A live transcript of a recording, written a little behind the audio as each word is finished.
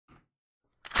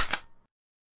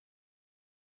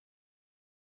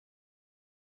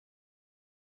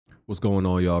What's going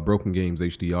on, y'all? Broken Games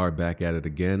HDR back at it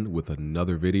again with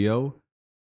another video.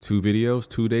 Two videos,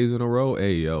 2 days in a row.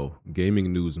 Hey, yo,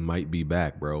 gaming news might be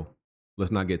back, bro.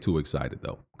 Let's not get too excited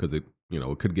though, because it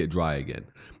could get dry again.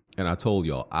 And I told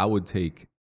y'all I would take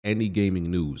any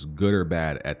gaming news, good or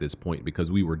bad, at this point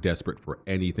because we were desperate for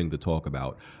anything to talk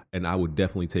about. And I would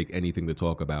definitely take anything to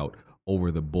talk about over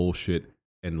the bullshit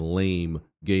and lame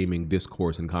gaming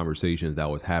discourse and conversations that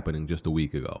was happening just a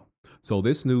week ago. So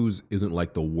this news isn't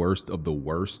like the worst of the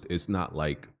worst. It's not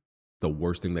like the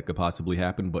worst thing that could possibly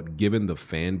happen, but given the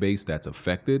fan base that's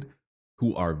affected,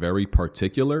 who are very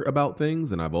particular about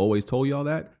things, and I've always told y'all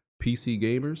that, PC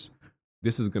gamers,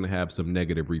 this is going to have some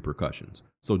negative repercussions.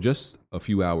 So just a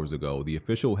few hours ago, the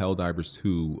official Helldivers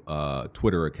 2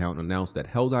 Twitter account announced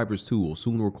that Helldivers 2 will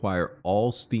soon require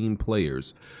all Steam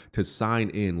players to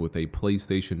sign in with a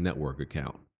PlayStation Network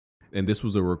account. And this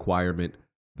was a requirement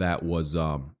that was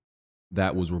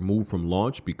removed from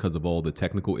launch because of all the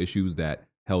technical issues that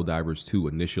Helldivers 2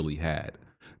 initially had.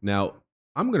 Now,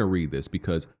 I'm going to read this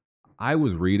because I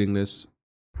was reading this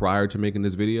prior to making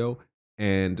this video,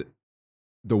 and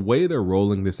the way they're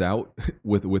rolling this out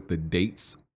with the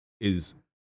dates is,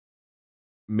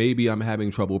 maybe I'm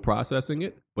having trouble processing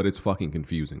it, but it's fucking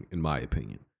confusing in my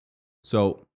opinion.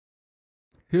 So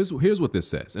here's what this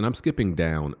says, and I'm skipping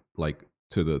down like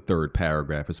to the third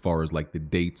paragraph as far as like the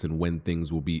dates and when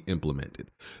things will be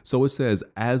implemented. So it says,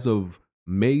 as of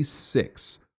May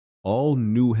 6th, all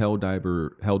new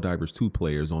Helldivers 2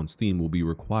 players on Steam will be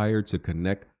required to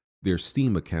connect their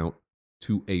Steam account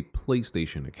to a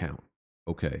PlayStation account.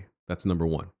 Okay, that's number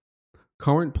one.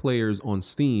 Current players on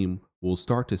Steam will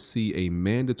start to see a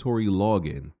mandatory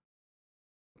login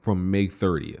from May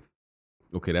 30th.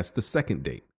 Okay, that's the second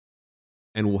date.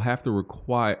 And will have to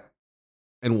require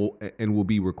and will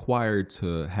be required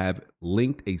to have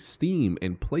linked a Steam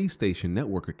and PlayStation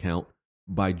Network account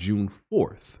by June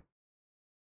 4th.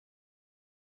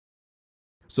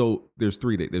 So there's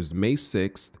 3 days. There's May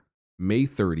 6th, May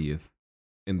 30th,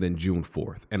 and then June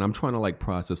 4th. And I'm trying to like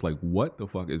process like what the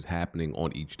fuck is happening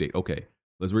on each date. Okay,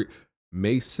 let's read.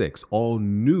 May 6th, all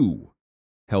new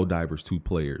Helldivers 2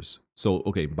 players. So,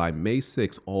 okay, by May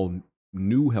 6th, all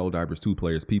new Helldivers 2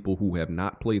 players, people who have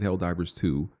not played Helldivers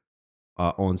 2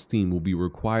 on Steam, will be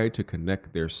required to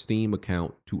connect their Steam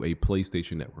account to a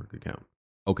PlayStation Network account.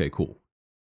 Okay, cool.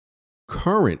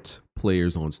 Current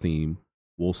players on Steam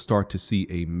will start to see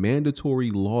a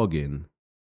mandatory login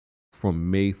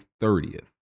from May 30th.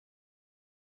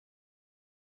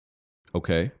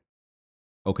 Okay.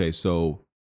 Okay, so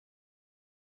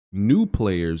new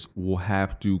players will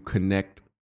have to connect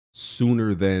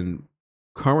sooner than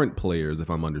current players, if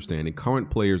I'm understanding.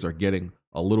 Current players are getting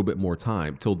a little bit more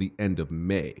time till the end of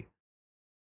May.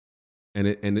 Then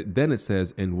it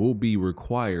says, and will be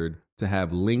required to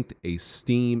have linked a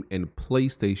Steam and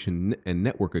PlayStation and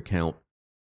network account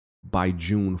by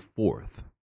June 4th.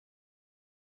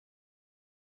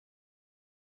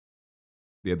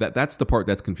 Yeah, that's the part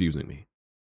that's confusing me.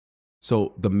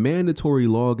 So the mandatory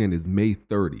login is May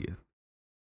 30th.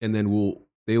 And then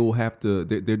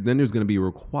then there's going to be a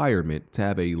requirement to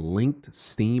have a linked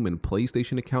Steam and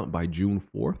PlayStation account by June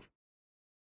 4th.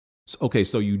 So, okay,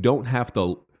 so you have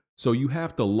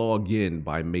to log in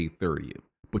by May 30th,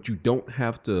 but you don't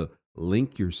have to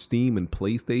link your Steam and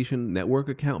PlayStation network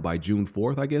account by June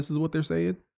 4th, I guess is what they're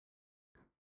saying.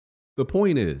 The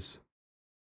point is,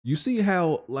 you see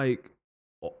how like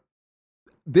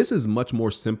this is much more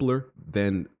simpler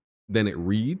than it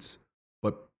reads,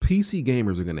 but PC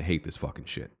gamers are going to hate this fucking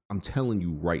shit. I'm telling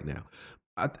you right now.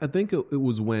 I think it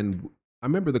was when I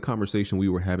remember the conversation we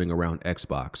were having around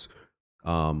Xbox,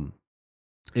 and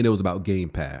it was about Game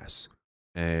Pass,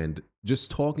 and just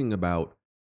talking about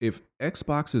if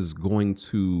Xbox is going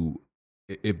to,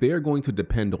 if they're going to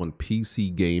depend on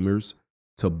PC gamers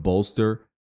to bolster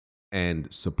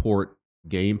and support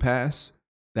Game Pass,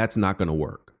 that's not going to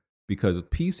work. Because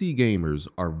PC gamers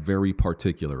are very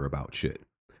particular about shit.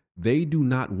 They do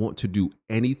not want to do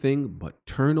anything but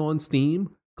turn on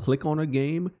Steam, click on a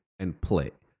game, and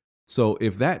play. So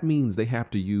if that means they have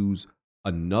to use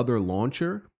another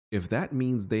launcher, if that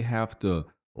means they have to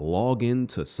log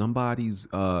into somebody's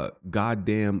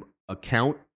goddamn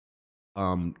account,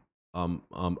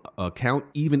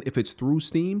 even if it's through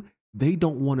Steam, they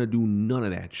don't want to do none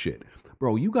of that shit.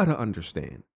 Bro, you got to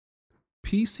understand,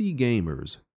 PC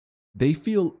gamers,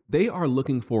 they are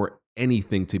looking for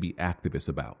anything to be activists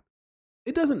about.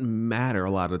 It doesn't matter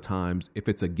a lot of times if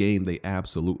it's a game they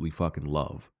absolutely fucking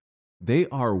love. They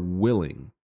are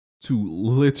willing to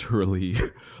literally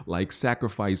like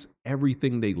sacrifice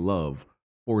everything they love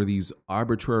for these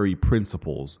arbitrary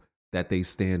principles that they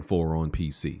stand for on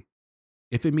PC.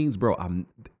 If it means, bro,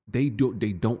 they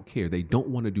don't care. They don't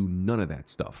want to do none of that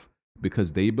stuff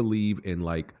because they believe in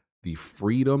like the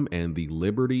freedom and the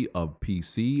liberty of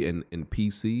PC, and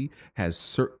PC has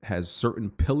certain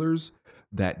pillars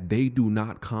that they do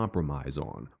not compromise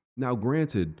on. Now,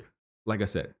 granted, like I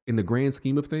said, in the grand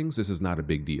scheme of things, this is not a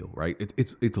big deal, right?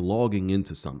 It's logging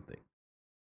into something.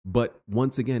 But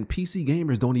once again, PC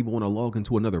gamers don't even want to log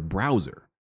into another browser.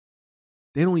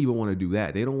 They don't even want to do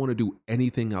that. They don't want to do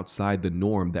anything outside the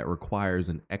norm that requires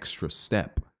an extra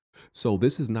step. So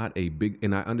this is not a big,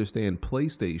 and I understand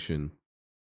PlayStation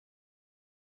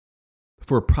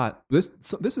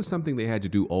this is something they had to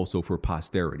do also for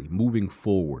posterity, moving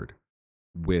forward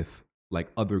with like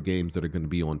other games that are going to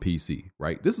be on PC,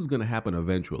 right? This is going to happen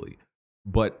eventually.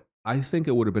 But I think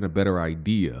it would have been a better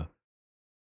idea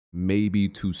maybe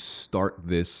to start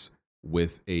this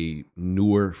with a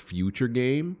newer future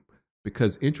game,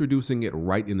 because introducing it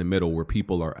right in the middle where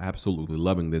people are absolutely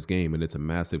loving this game and it's a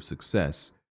massive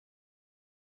success,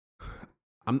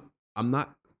 I'm I'm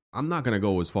not I'm not going to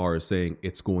go as far as saying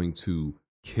it's going to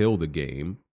kill the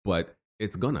game, but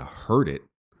it's going to hurt it.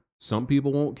 Some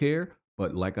people won't care,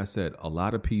 but like I said, a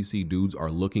lot of PC dudes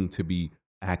are looking to be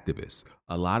activists.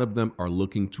 A lot of them are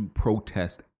looking to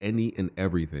protest any and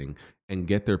everything and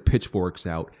get their pitchforks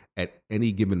out at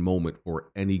any given moment for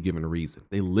any given reason.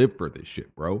 They live for this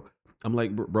shit, bro. I'm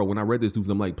like, bro, when I read this news,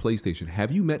 I'm like, PlayStation,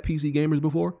 have you met PC gamers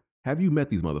before? Have you met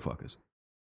these motherfuckers?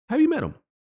 Have you met them?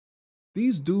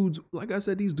 These dudes, like I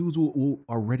said, these dudes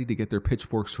are ready to get their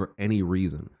pitchforks for any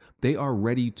reason. They are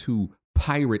ready to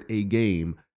pirate a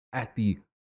game at the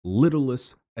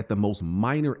littlest, at the most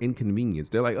minor inconvenience.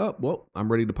 They're like, oh, well, I'm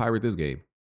ready to pirate this game.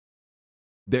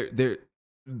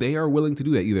 They are willing to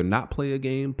do that. Either not play a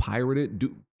game, pirate it,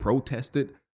 protest it,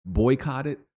 boycott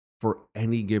it for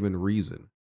any given reason.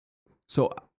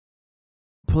 So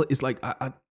it's like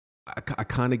I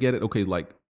kind of get it. Okay,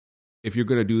 like if you're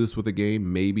gonna do this with a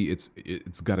game, maybe it's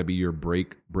got to be your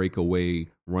breakaway,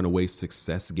 runaway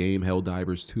success game,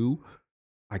 Helldivers 2.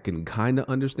 I can kind of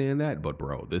understand that, but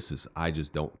bro, I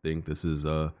just don't think this is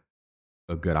a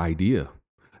good idea.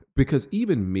 Because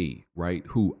even me, right,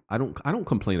 who I don't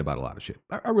complain about a lot of shit.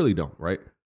 I really don't, right?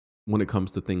 When it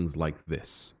comes to things like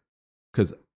this.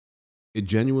 Because it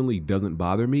genuinely doesn't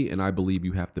bother me, and I believe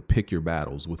you have to pick your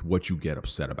battles with what you get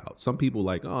upset about. Some people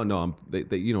like, oh no,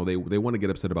 they want to get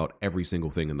upset about every single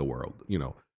thing in the world.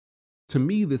 To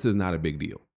me, this is not a big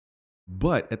deal.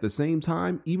 But at the same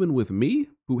time, even with me,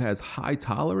 who has high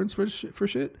tolerance for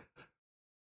shit,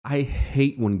 I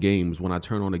hate when I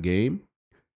turn on a game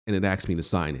and it asks me to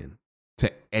sign in to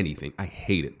anything. I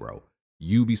hate it, bro.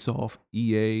 Ubisoft,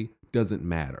 EA, doesn't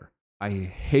matter. I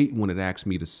hate when it asks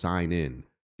me to sign in.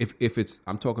 If it's,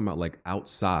 I'm talking about like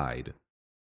outside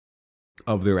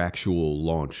of their actual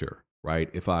launcher, right?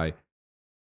 If I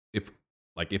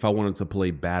wanted to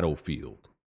play Battlefield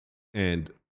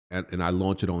and I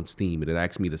launch it on Steam and it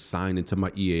asks me to sign into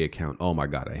my EA account, oh my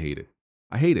God, I hate it.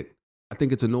 I hate it. I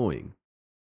think it's annoying.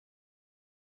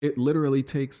 It literally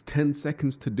takes 10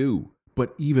 seconds to do,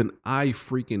 but even I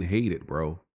freaking hate it,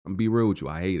 bro. I'm be real with you.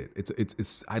 I hate it.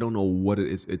 It's I don't know what it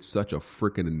is. It's such a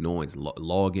freaking annoyance.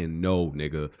 Log in, no,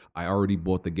 nigga. I already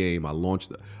bought the game. I launched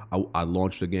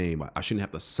the game. I shouldn't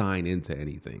have to sign into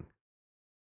anything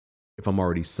if I'm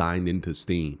already signed into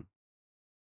Steam.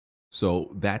 So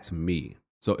that's me.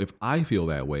 So if I feel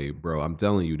that way, bro, I'm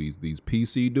telling you, these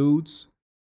PC dudes,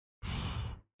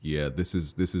 yeah, this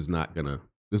is not gonna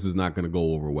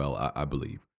go over well, I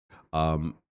believe.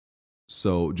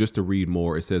 So just to read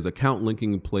more, it says account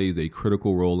linking plays a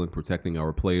critical role in protecting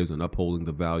our players and upholding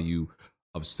the value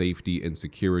of safety and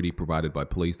security provided by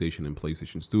PlayStation and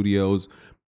PlayStation Studios.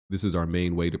 This is our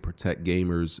main way to protect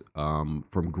gamers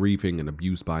from griefing and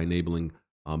abuse by enabling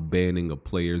banning of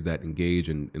players that engage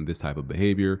in this type of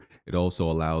behavior. It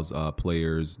also allows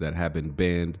players that have been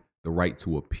banned the right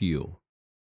to appeal.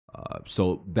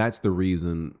 So that's the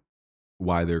reason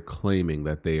why they're claiming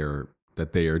that they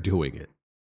are doing it.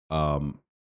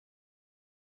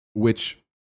 Which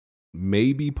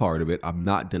may be part of it. I'm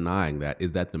not denying that.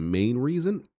 Is that the main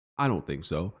reason? I don't think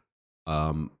so.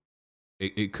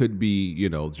 It could be,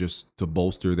 just to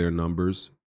bolster their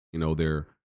numbers, their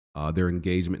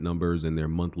engagement numbers and their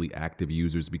monthly active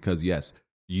users. Because yes,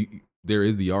 there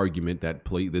is the argument that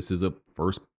this is a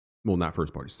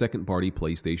second party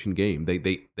PlayStation game.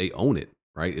 They own it,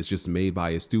 right? It's just made by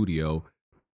a studio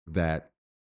that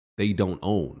they don't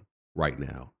own right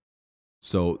now.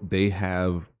 So they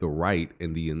have the right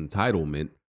and the entitlement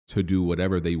to do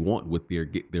whatever they want with their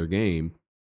game,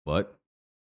 but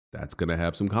that's gonna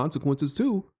have some consequences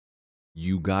too.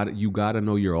 You got to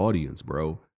know your audience,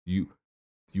 bro.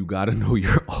 You got to know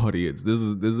your audience. This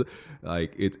is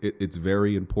like it's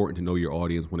very important to know your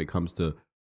audience when it comes to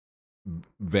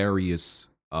various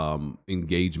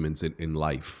engagements in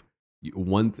life.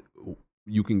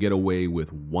 You can get away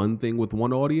with one thing with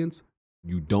one audience.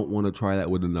 You don't want to try that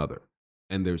with another.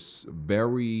 And there's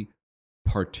very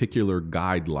particular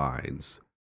guidelines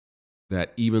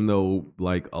that, even though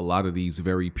like a lot of these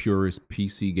very purist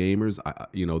PC gamers,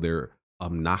 they're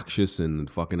obnoxious and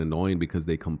fucking annoying because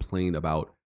they complain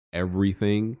about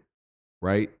everything,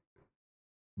 right?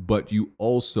 But you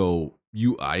also,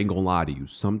 I ain't gonna lie to you,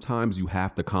 sometimes you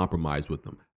have to compromise with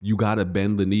them. You gotta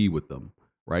bend the knee with them,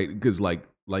 right? Because like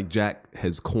Jack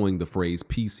has coined the phrase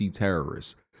PC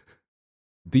terrorists.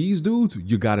 These dudes,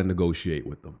 you gotta negotiate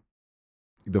with them.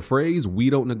 The phrase "we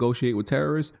don't negotiate with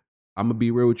terrorists," I'm gonna be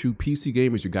real with you, PC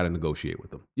gamers, you gotta negotiate with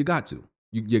them. You got to.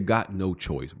 You got no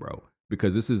choice, bro.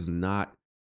 Because this is not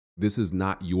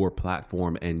your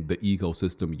platform and the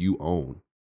ecosystem you own.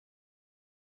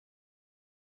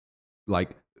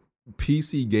 Like,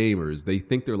 PC gamers, they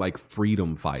think they're like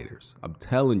freedom fighters. I'm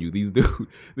telling you, these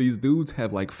dudes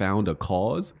have like found a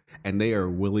cause and they are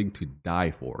willing to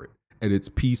die for it. And it's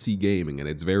PC gaming, and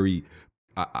it's very.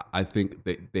 I think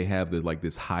that they have like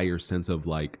this higher sense of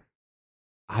like,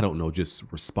 I don't know,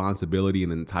 just responsibility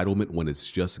and entitlement when it's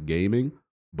just gaming.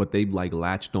 But they've like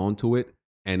latched onto it,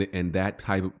 and that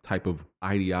type of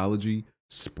ideology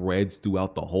spreads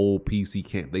throughout the whole PC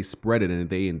camp. They spread it and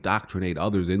they indoctrinate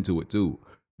others into it too.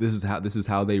 This is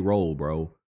how they roll,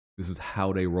 bro. This is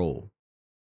how they roll.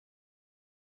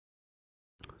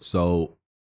 So,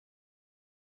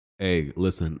 hey,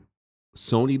 listen,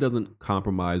 Sony doesn't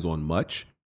compromise on much,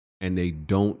 and they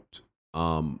don't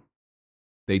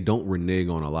renege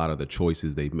on a lot of the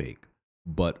choices they make.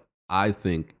 But I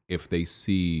think if they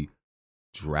see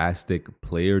drastic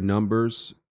player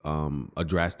numbers, a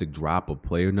drastic drop of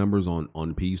player numbers on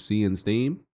PC and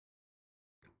Steam,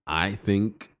 I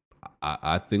think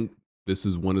this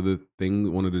is one of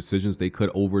the decisions they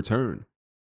could overturn.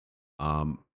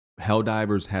 Um,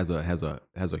 Helldivers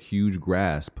has a huge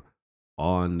grasp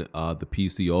on the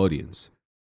PC audience,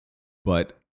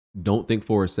 but don't think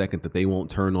for a second that they won't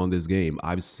turn on this game.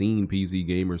 I've seen PC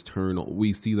gamers turn on.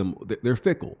 We see them. They're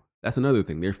fickle. That's another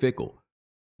thing. They're fickle.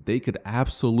 They could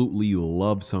absolutely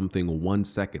love something 1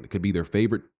 second. It could be their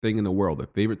favorite thing in the world, their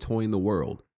favorite toy in the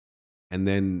world, and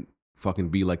then fucking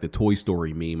be like the Toy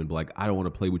Story meme and be like, I don't want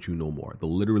to play with you no more.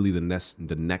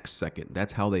 The next second.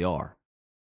 That's how they are.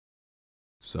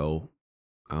 So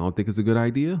I don't think it's a good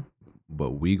idea,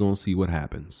 but we gonna see what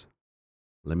happens.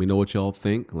 Let me know what y'all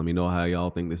think. Let me know how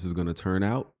y'all think this is gonna turn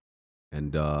out.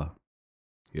 And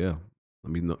yeah,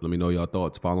 let me know y'all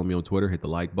thoughts. Follow me on Twitter, hit the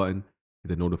like button, hit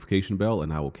the notification bell,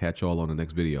 and I will catch y'all on the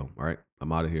next video. All right,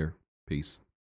 I'm out of here. Peace.